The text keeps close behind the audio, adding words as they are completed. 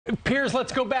Piers,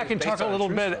 let's go back and talk a little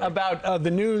bit about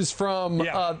the news from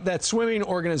that swimming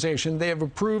organization. They have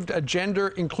approved a gender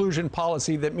inclusion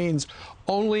policy that means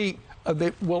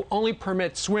they will only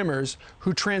permit swimmers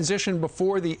who transition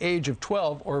before the age of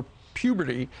 12 or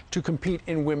puberty to compete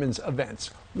in women's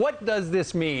events. What does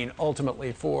this mean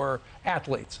ultimately for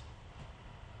athletes?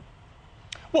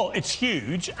 Well, it's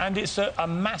huge, and it's a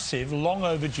massive, long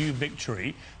overdue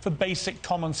victory for basic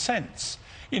common sense.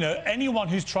 You know, anyone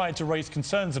who's tried to raise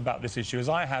concerns about this issue, as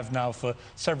I have now for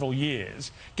several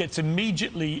years, gets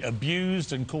immediately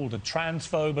abused and called a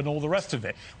transphobe and all the rest of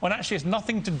it, when actually it's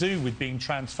nothing to do with being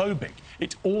transphobic.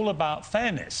 It's all about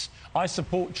fairness. I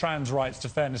support trans rights to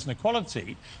fairness and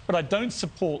equality, but I don't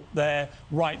support their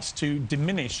rights to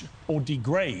diminish or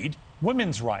degrade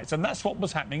women's rights, and that's what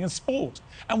was happening in sport.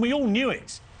 And we all knew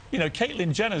it. You know,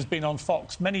 Caitlyn Jenner's been on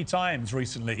Fox many times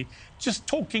recently just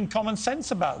talking common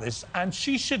sense about this, and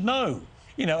she should know.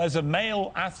 You know, as a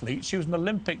male athlete, she was an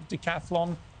Olympic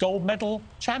decathlon gold medal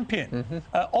champion.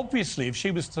 Obviously, if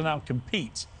she was to now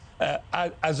compete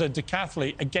as a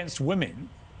decathlete against women,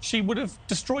 she would have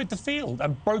destroyed the field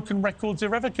and broken records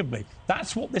irrevocably.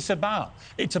 That's what this is about.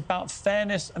 It's about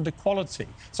fairness and equality.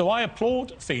 So I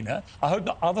applaud FINA. I hope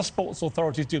that other sports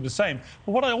authorities do the same.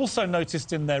 But what I also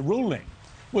noticed in their ruling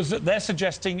was that they're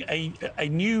suggesting a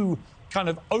new kind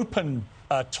of open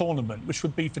tournament, which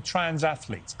would be for trans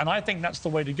athletes. And I think that's the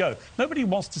way to go. Nobody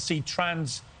wants to see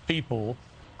trans people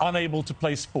unable to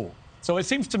play sport. So it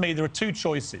seems to me there are two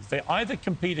choices. They either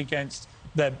compete against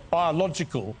their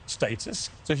biological status.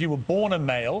 So if you were born a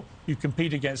male, you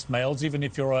compete against males, even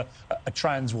if you're a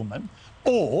trans woman.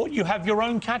 Or you have your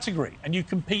own category and you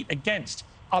compete against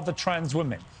other trans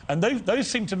women. And those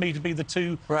seem to me to be the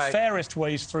two fairest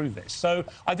ways through this. So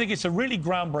I think it's a really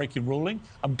groundbreaking ruling.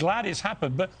 I'm glad it's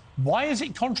happened. But why is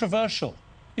it controversial?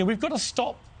 You know, we've got to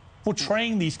stop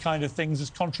portraying these kind of things as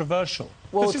controversial.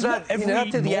 Well, it's not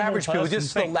to the average people,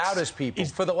 just the loudest people.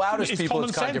 For the loudest people,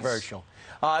 it's controversial.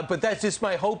 But that's just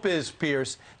my hope is,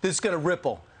 Piers, this is going to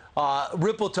ripple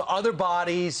to other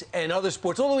bodies and other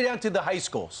sports, all the way down to the high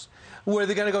schools, where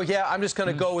they're going to go, yeah, I'm just going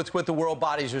to go with what the world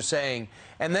bodies are saying.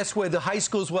 And that's where the high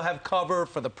schools will have cover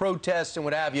for the protests and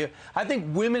what have you. I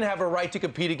think women have a right to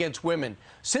compete against women.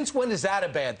 Since when is that a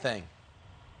bad thing?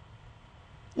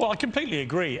 Well, I completely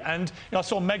agree. And you know, I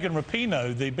saw Megan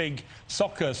Rapinoe, the big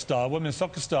soccer star, women's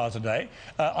soccer star today,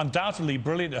 undoubtedly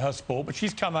brilliant at her sport, but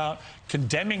she's come out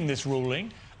condemning this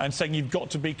ruling and saying you've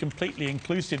got to be completely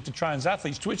inclusive to trans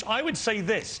athletes, to which I would say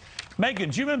this.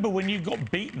 Megan, do you remember when you got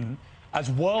beaten as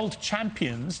world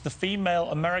champions, the female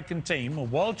American team were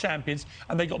world champions,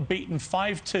 and they got beaten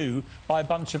 5-2 by a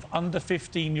bunch of under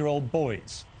 15-year-old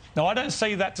boys? Now, I don't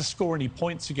say that to score any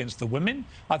points against the women.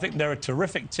 I think they're a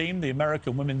terrific team, the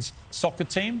American women's soccer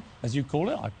team, as you call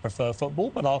it. I prefer football,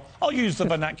 but I'll use the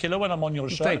vernacular when I'm on your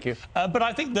show. Thank you. But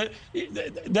I think that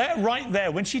they're right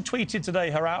there. When she tweeted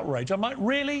today her outrage, I'm like,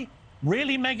 really?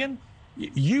 Really, Megan?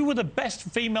 You were the best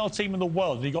female team in the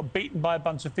world, and you got beaten by a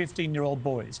bunch of 15-year-old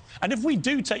boys. And if we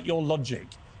do take your logic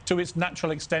to its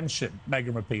natural extension,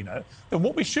 Megan Rapinoe, then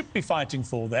what we should be fighting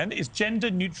for then is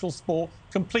gender-neutral sport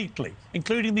completely,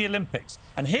 including the Olympics.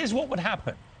 And here's what would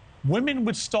happen. Women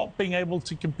would stop being able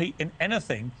to compete in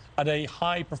anything at a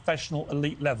high professional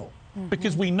elite level.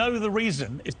 Because we know the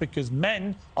reason is because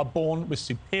men are born with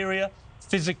superior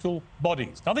physical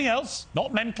bodies. Nothing else,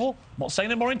 not mental. I'm not saying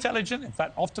they're more intelligent. In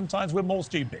fact, oftentimes we're more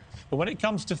stupid. But when it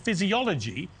comes to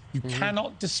physiology, you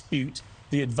cannot dispute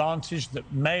the advantage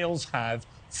that males have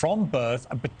from birth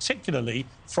and particularly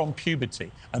from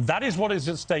puberty. And that is what is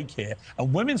at stake here.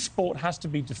 And women's sport has to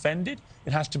be defended.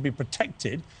 It has to be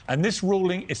protected. And this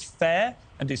ruling is fair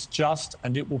and it's just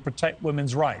and it will protect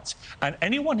women's rights. And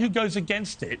anyone who goes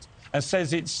against it and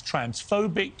says it's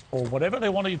transphobic or whatever they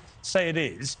want to say it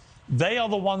is, they are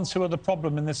the ones who are the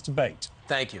problem in this debate.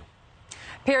 Thank you.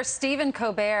 Piers, Stephen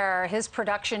Colbert, his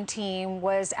production team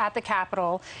was at the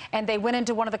Capitol, and they went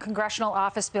into one of the congressional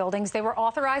office buildings. They were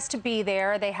authorized to be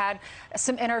there. They had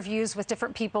some interviews with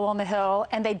different people on the Hill,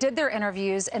 and they did their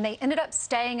interviews, and they ended up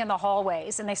staying in the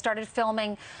hallways, and they started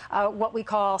filming what we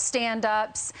call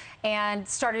stand-ups and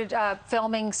started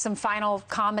filming some final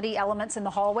comedy elements in the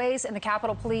hallways, and the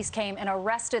Capitol Police came and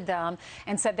arrested them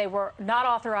and said they were not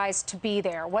authorized to be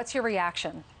there. What's your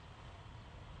reaction?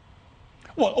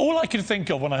 Well, all I could think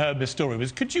of when I heard this story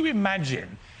was, could you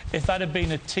imagine if that had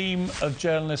been a team of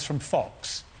journalists from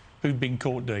Fox who'd been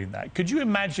caught doing that? Could you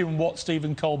imagine what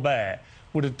Stephen Colbert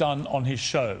would have done on his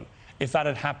show if that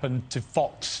had happened to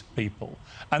Fox people?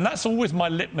 And that's always my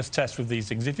litmus test with these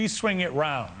things. If you swing it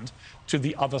round to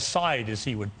the other side, as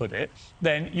he would put it,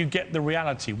 then you get the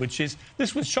reality, which is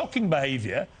this was shocking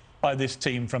behaviour. by this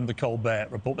team from the Colbert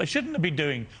report. They shouldn't have been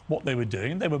doing what they were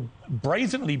doing. They were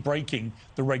brazenly breaking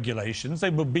the regulations. They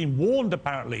were being warned,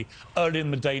 apparently, early in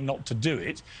the day not to do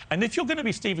it. And if you're going to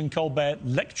be Stephen Colbert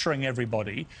lecturing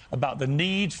everybody about the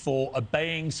need for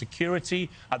obeying security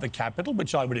at the Capitol,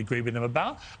 which I would agree with him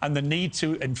about, and the need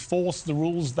to enforce the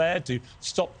rules there to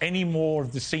stop any more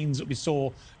of the scenes that we saw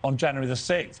on January the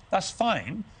 6th, that's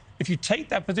fine. If you take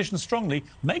that position strongly,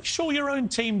 make sure your own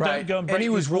team don't go and break these rules. And he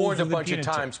was warned a bunch of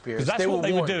times, Piers. Because that's what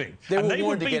they were doing. They were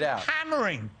warned to get out.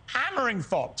 Hammering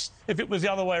Fox if it was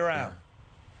the other way around.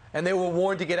 Yeah. And they were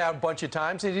warned to get out a bunch of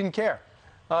times. They didn't care.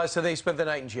 So they spent the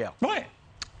night in jail. Right.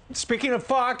 Speaking of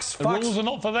Fox, the rules are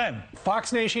not for them.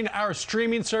 Fox Nation, our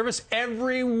streaming service,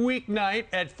 every weeknight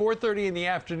at 4:30 in the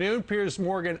afternoon. Piers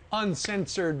Morgan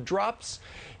Uncensored drops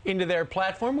into their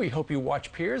platform. We hope you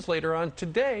watch Piers later on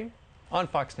today on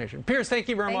Fox Nation. Piers, thank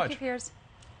you very much. Thank you, Piers.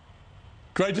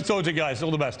 Great to talk to you guys.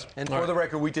 All the best. And for the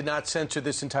record, we did not censor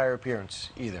this entire appearance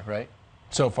either, right?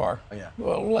 So far. Oh, yeah.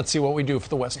 Well, let's see what we do for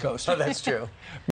the West Coast. Oh, that's true.